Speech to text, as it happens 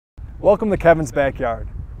Welcome to Kevin's Backyard.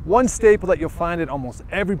 One staple that you'll find at almost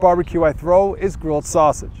every barbecue I throw is grilled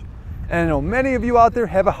sausage. And I know many of you out there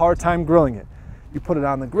have a hard time grilling it. You put it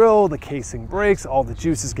on the grill, the casing breaks, all the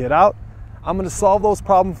juices get out. I'm going to solve those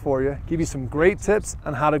problems for you, give you some great tips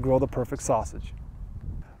on how to grill the perfect sausage.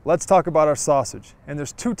 Let's talk about our sausage. And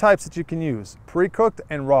there's two types that you can use, pre-cooked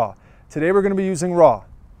and raw. Today we're going to be using raw.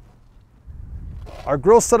 Our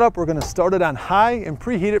grill setup, we're going to start it on high and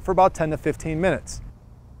preheat it for about 10 to 15 minutes.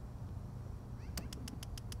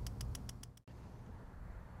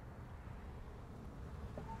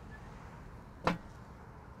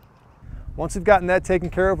 Once we've gotten that taken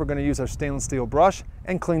care of, we're going to use our stainless steel brush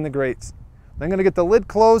and clean the grates. Then going to get the lid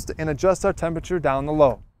closed and adjust our temperature down to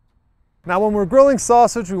low. Now when we're grilling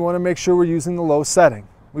sausage, we want to make sure we're using the low setting.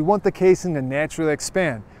 We want the casing to naturally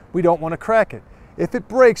expand. We don't want to crack it. If it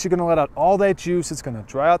breaks, you're going to let out all that juice, it's going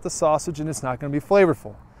to dry out the sausage and it's not going to be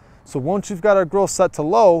flavorful. So once you've got our grill set to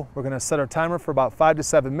low, we're going to set our timer for about 5 to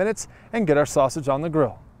 7 minutes and get our sausage on the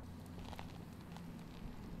grill.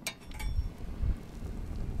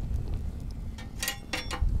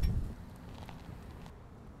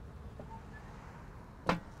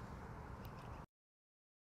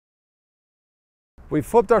 We've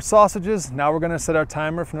flipped our sausages, now we're going to set our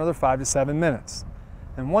timer for another 5 to 7 minutes.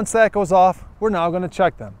 And once that goes off, we're now going to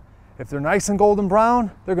check them. If they're nice and golden brown,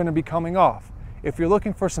 they're going to be coming off. If you're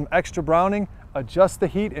looking for some extra browning, adjust the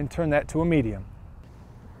heat and turn that to a medium.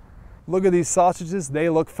 Look at these sausages, they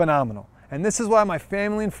look phenomenal. And this is why my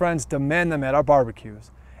family and friends demand them at our barbecues.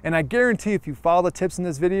 And I guarantee if you follow the tips in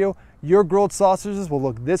this video, your grilled sausages will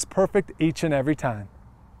look this perfect each and every time.